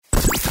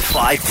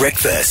5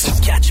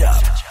 Breakfast. Catch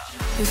up.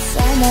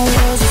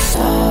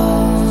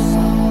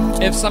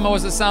 If summer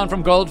was a sound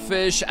from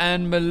Goldfish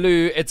and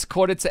Malou, it's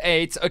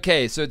 7:45.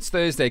 Okay, so it's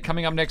Thursday.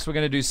 Coming up next, we're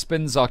going to do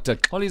Spin Dzoctor.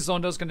 Xoli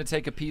Zondo is going to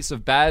take a piece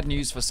of bad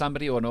news for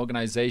somebody or an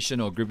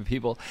organization or a group of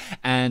people,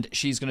 and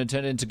she's going to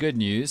turn it into good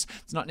news.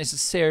 It's not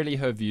necessarily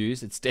her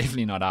views. It's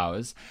definitely not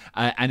ours.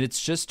 And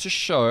it's just to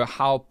show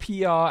how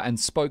PR and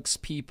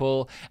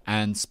spokespeople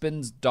and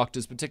spin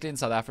doctors, particularly in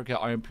South Africa,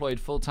 are employed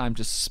full-time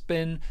to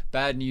spin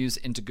bad news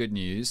into good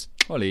news.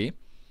 Xoli, I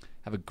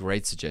have a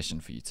great suggestion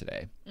for you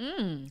today.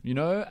 You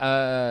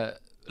know,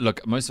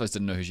 look, most of us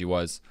didn't know who she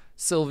was.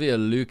 Sylvia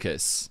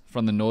Lucas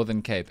from the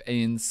Northern Cape,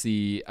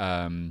 ANC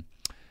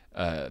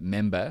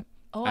member.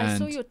 Oh, I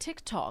saw your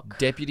TikTok.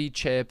 Deputy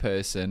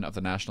chairperson of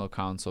the National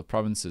Council of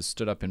Provinces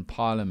stood up in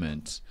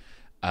Parliament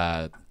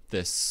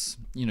this,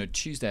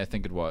 Tuesday, I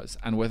think it was.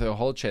 And with her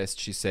whole chest,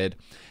 she said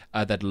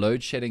that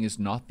load shedding is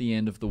not the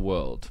end of the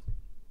world.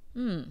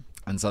 And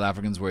South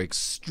Africans were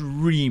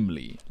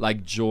extremely,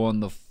 jaw on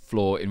the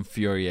floor,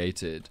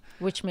 infuriated.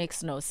 Which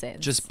makes no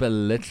sense. Just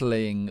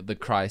belittling the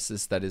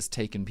crisis that has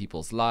taken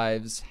people's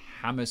lives,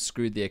 hammer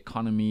screwed the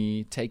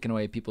economy, taken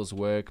away people's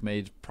work,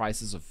 made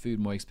prices of food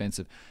more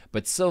expensive.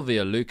 But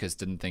Sylvia Lucas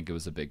didn't think it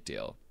was a big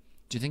deal.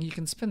 Do you think you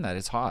can spin that?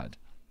 It's hard.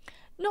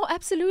 No,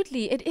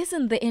 absolutely. It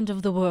isn't the end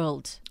of the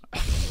world.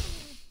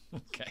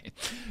 Okay.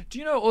 Do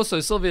you know also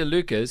Sylvia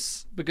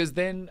Lucas, because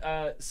then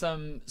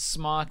some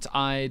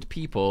smart-eyed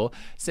people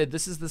said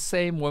this is the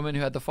same woman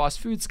who had the fast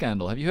food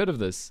scandal. Have you heard of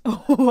this?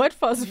 What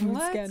fast food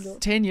scandal?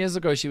 10 years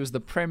ago, she was the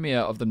premier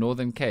of the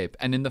Northern Cape.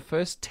 And in the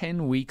first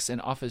 10 weeks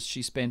in office,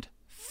 she spent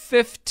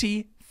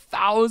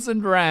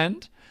 50,000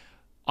 rand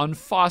on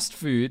fast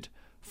food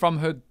from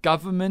her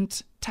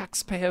government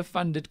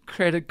taxpayer-funded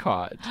credit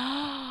card.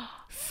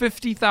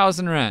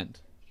 50,000 rand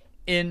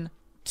in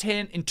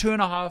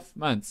 2.5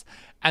 months.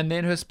 And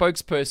then her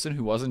spokesperson,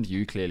 who wasn't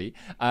you clearly,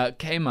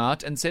 came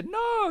out and said,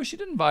 no, she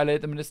didn't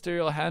violate the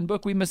ministerial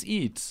handbook. We must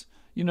eat.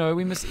 We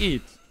must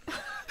eat.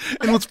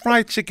 It was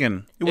fried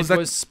chicken. It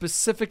was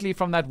specifically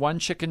from that one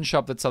chicken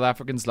shop that South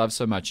Africans love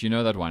so much. You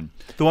know that one?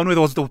 The one where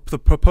there was the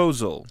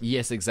proposal.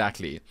 Yes,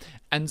 exactly.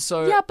 And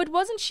so... Yeah, but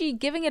wasn't she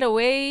giving it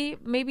away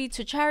maybe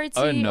to charity?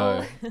 Oh,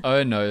 no.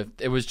 Oh, no.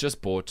 It was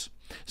just bought.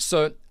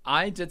 So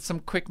I did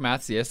some quick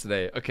maths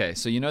yesterday. Okay,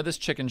 so this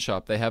chicken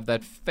shop, they have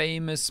that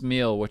famous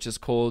meal which is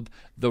called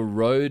the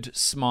Road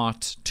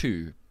Smart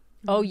 2.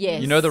 Oh,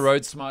 yes. You know the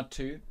Road Smart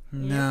 2?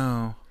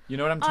 No. You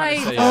know what I'm trying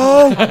to say?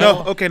 Oh,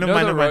 no. Okay, no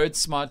mind. The Road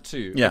Smart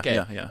 2. Yeah,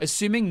 okay. yeah.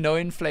 Assuming no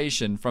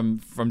inflation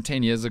from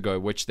 10 years ago,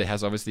 which there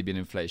has obviously been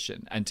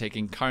inflation, and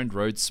taking current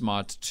Road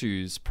Smart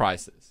 2's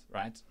prices,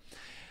 right?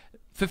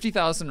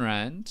 50,000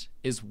 rand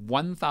is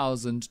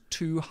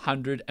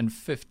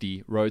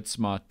 1,250 Road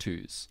Smart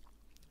 2s.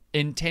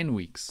 In 10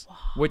 weeks,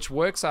 which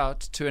works out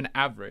to an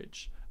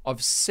average of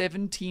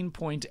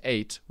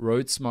 17.8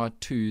 Road Smart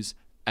 2s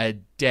a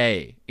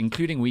day,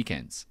 including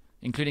weekends,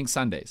 including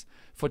Sundays,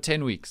 for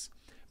 10 weeks.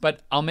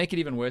 But I'll make it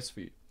even worse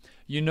for you.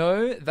 You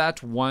know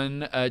that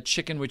one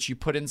chicken which you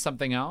put in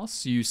something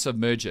else, you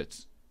submerge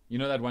it. You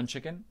know that one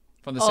chicken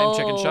from the same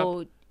chicken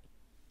shop?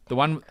 The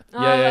one,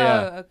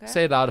 yeah. Okay.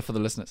 Say it louder for the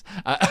listeners.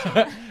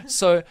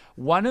 So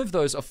one of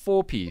those, a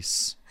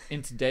 4-piece,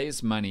 in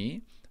today's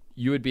money,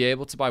 you would be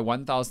able to buy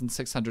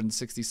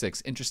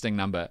 1,666, interesting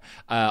number,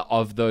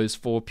 of those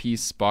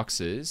 4-piece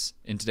boxes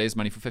in today's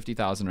money for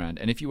 50,000 rand.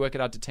 And if you work it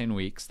out to 10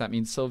 weeks, that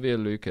means Sylvia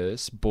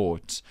Lucas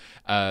bought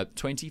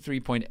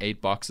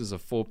 23.8 boxes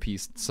of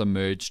 4-piece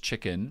submerged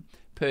chicken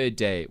per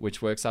day,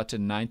 which works out to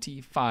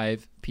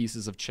 95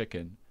 pieces of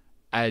chicken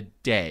a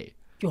day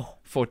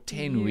for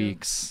 10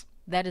 weeks.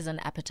 That is an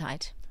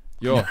appetite.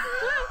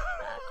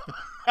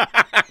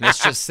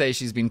 Let's just say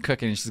she's been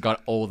cooking and she's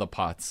got all the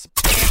parts.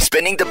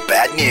 Spinning the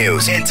bad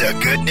news into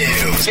good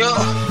news. Yo,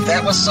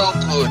 that was so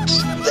good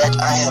that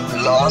I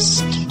have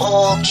lost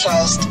all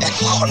trust and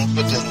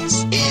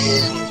confidence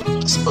in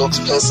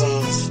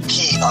spokespersons,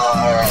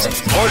 PR.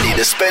 Only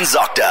the Spin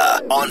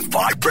Dzoctor on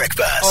 5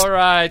 Breakfast. All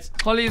right,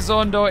 Xoli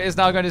Zondo is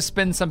now going to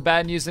spin some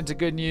bad news into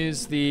good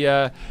news.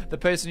 The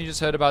person you just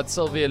heard about,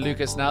 Sylvia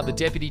Lucas, now the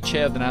deputy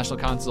chair of the National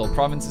Council of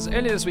Provinces,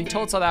 earlier this week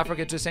told South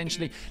Africa to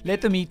essentially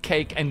let them eat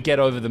cake and get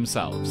over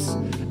themselves.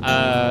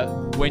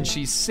 When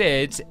she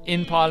said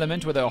in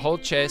Parliament with her whole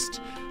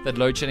chest that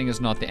load shedding is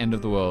not the end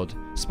of the world.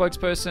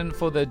 Spokesperson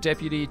for the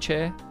deputy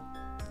chair,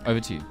 over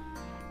to you.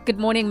 Good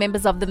morning,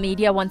 members of the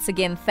media. Once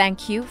again,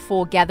 thank you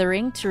for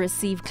gathering to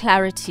receive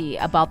clarity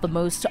about the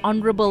most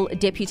honorable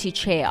Deputy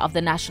Chair of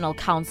the National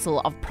Council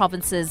of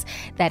Provinces,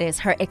 that is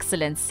Her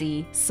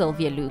Excellency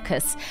Sylvia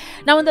Lucas.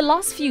 Now, in the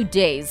last few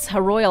days,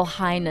 Her Royal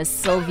Highness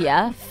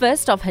Sylvia,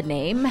 first of her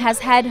name, has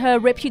had her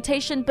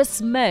reputation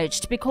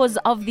besmirched because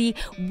of the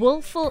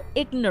willful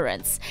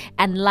ignorance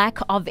and lack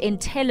of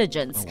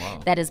intelligence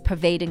that is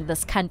pervading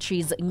this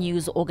country's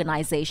news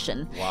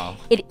organization. Wow.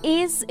 It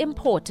is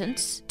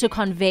important to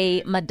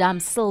convey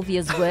Madame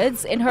Sylvia's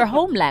words in her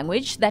home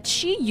language that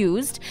she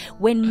used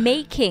when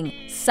making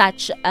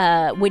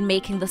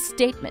the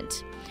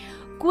statement.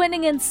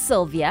 Koningin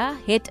Sylvia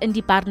het in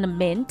die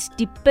parlement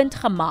die punt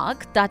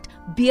gemaak dat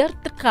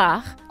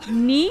beurtkrag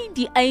nie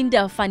die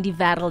einde van die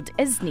wêreld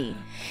is nie.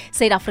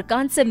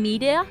 Suid-Afrikaanse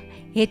media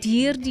het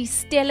hierdie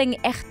stelling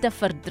egte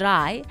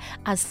verdraai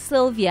as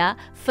Sylvia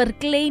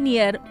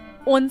verkleineer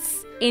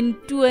ons en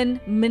toon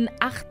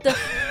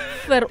minagtig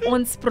vir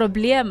ons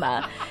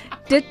probleme.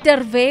 Dit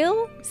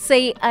terwyl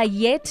sy 'n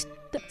jet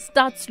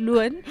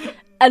staatsloon,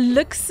 'n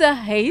luxe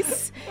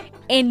huis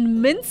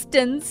en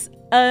minstens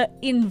 'n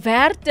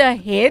inverter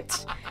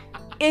het,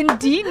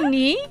 indien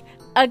nie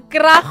 'n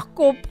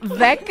kragkop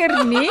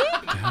wekker nie.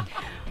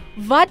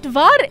 Wat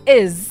waar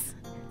is?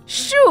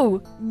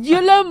 Sjoe,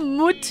 julle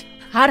moet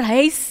haar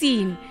huis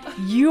sien.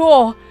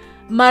 Jo,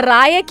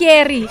 Mariah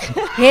Carey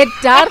het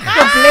daar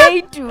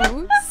gebly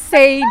toe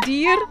sy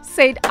deur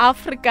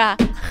Suid-Afrika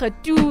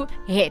getoe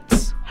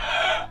het.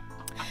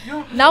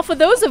 Now, for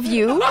those of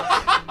you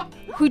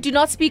who do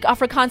not speak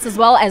Afrikaans as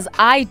well as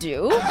I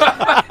do,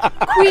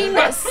 Queen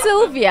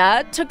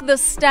Sylvia took the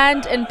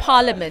stand in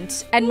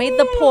Parliament and made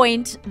the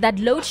point that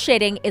load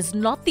shedding is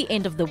not the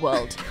end of the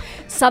world.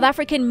 South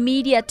African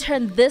media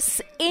turned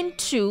this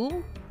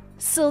into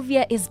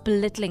Sylvia is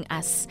belittling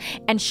us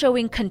and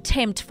showing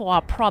contempt for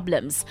our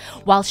problems,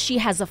 while she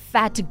has a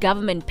fat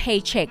government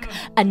paycheck,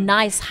 a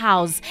nice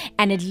house,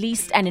 and at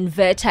least an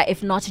inverter,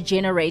 if not a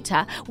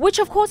generator, which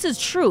of course is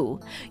true.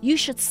 You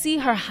should see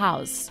her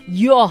house.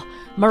 Yo,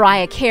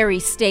 Mariah Carey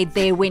stayed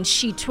there when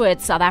she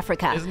toured South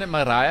Africa. Isn't it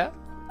Mariah?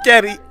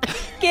 Carey.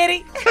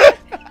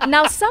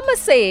 Now, some are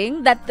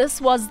saying that this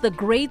was the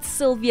great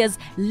Sylvia's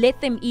let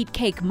them eat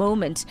cake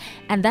moment,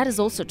 and that is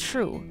also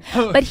true.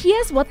 But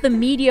here's what the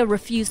media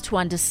refused to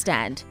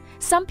understand.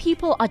 Some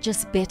people are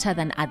just better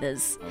than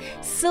others.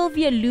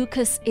 Sylvia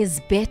Lucas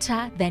is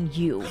better than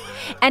you.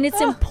 And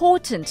it's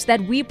important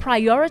that we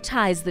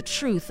prioritize the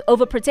truth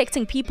over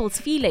protecting people's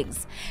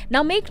feelings.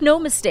 Now, make no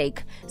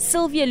mistake,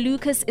 Sylvia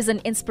Lucas is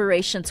an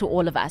inspiration to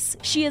all of us.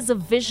 She is a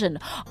vision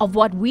of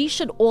what we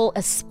should all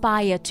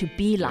aspire to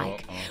be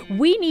like.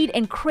 We need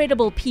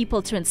incredible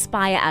people to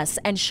inspire us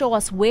and show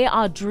us where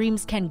our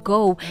dreams can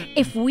go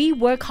if we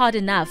work hard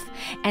enough.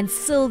 And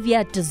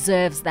Sylvia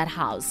deserves that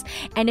house.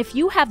 And if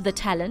you have the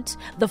talent,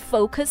 the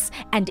focus,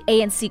 and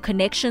ANC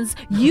connections,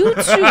 you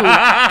too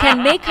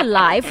can make a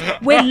life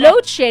where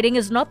load shedding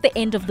is not the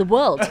end of the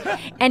world.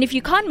 And if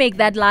you can't make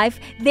that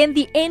life, then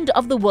the end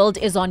of the world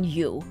is on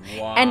you.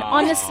 Wow. And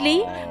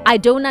honestly, I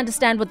don't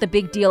understand what the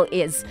big deal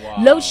is.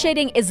 Wow. Load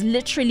shedding is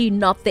literally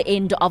not the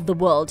end of the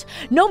world.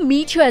 No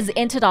meteor has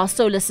entered our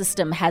solar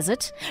system, has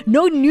it?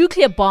 No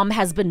nuclear bomb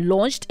has been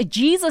launched.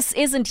 Jesus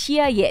isn't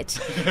here yet.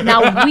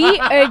 Now, we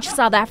urge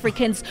South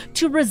Africans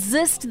to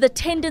resist the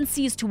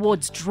tendencies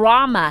towards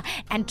drama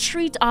and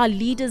treat our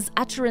leaders'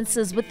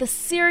 utterances with the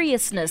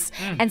seriousness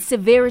and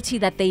severity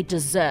that they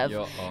deserve.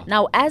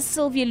 Now, as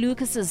Sylvia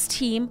Lucas's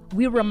team,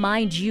 we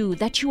remind you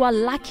that you are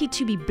lucky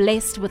to be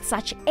blessed with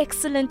such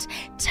excellent,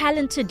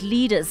 talented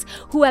leaders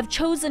who have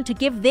chosen to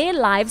give their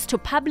lives to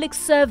public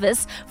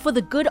service for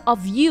the good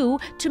of you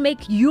to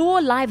make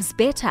your lives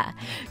better.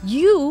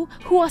 You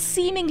who are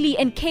seemingly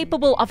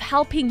incapable of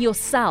helping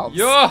yourselves.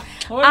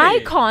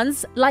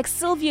 Icons like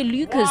Sylvia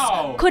Lucas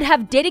could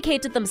have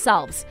dedicated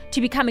themselves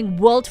to becoming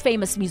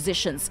world-famous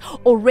musicians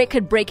or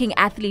record-breaking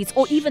athletes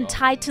or even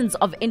titans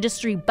of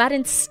industry, but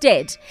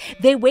instead,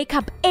 they wake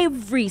up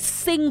every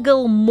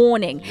single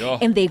morning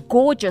in their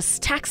gorgeous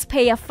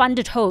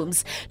taxpayer-funded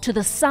homes to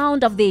the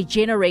sound of their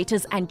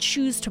generators and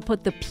choose to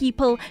put the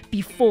people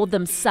before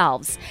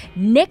themselves.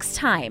 Next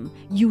time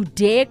you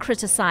dare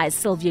criticize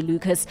Sylvia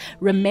Lucas,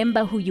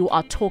 remember who you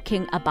are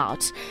talking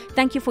about.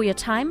 Thank you for your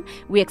time.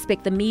 We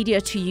expect the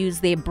media to use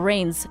their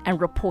brains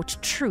and report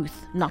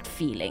truth, not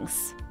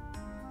feelings.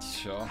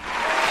 Sure.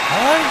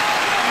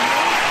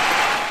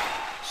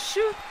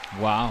 Shoot.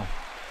 Wow.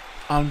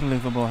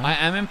 Unbelievable. Huh? I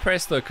am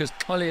impressed though, because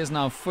Xoli is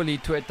now fully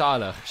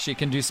tweetalig. She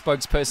can do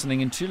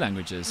spokespersoning in 2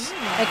 languages.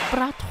 Ek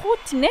praat goed,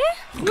 né?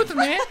 Goed,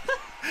 man.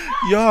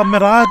 Yeah,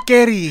 Mariah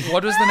Carey.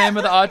 What was the name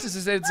of the artist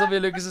who said Sylvia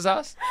Lucas's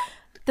house?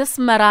 This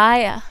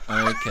Mariah.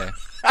 Okay.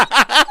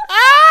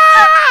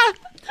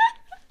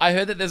 I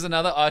heard that there's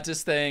another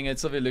artist staying at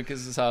Sylvia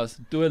Lucas's house.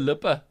 Dua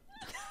Lipa.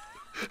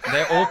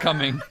 They're all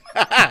coming.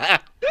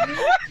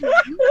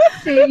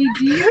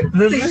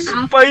 This is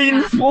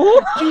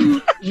painful.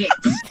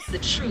 The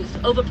truth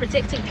over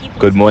protecting people.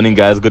 Good morning,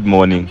 guys. Good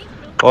morning.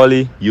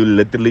 Xoli, you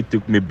literally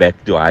took me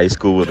back to high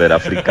school with that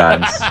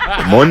Afrikaans.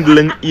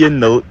 Mondeling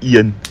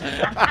 101.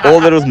 All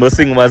that was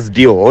missing was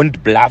die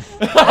hond bluff.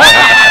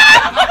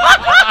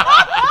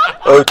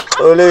 Oh,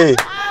 Xoli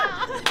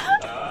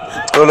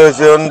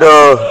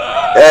Zondo.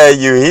 Hey,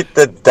 you hit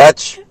the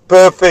Dutch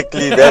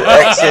perfectly. That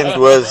accent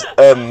was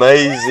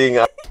amazing.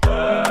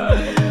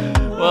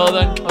 Well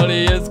done,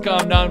 Xoli. Here's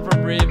Calm Down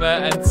from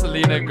Rima and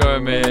Selena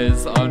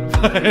Gomez on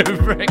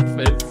 5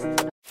 Breakfast.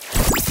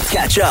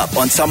 Catch up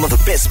on some of the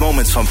best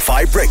moments from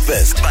 5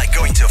 Breakfast by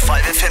going to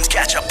 5FM's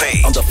catch-up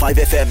page on the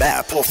 5FM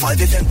app or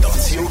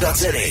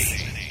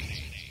 5FM.co.za.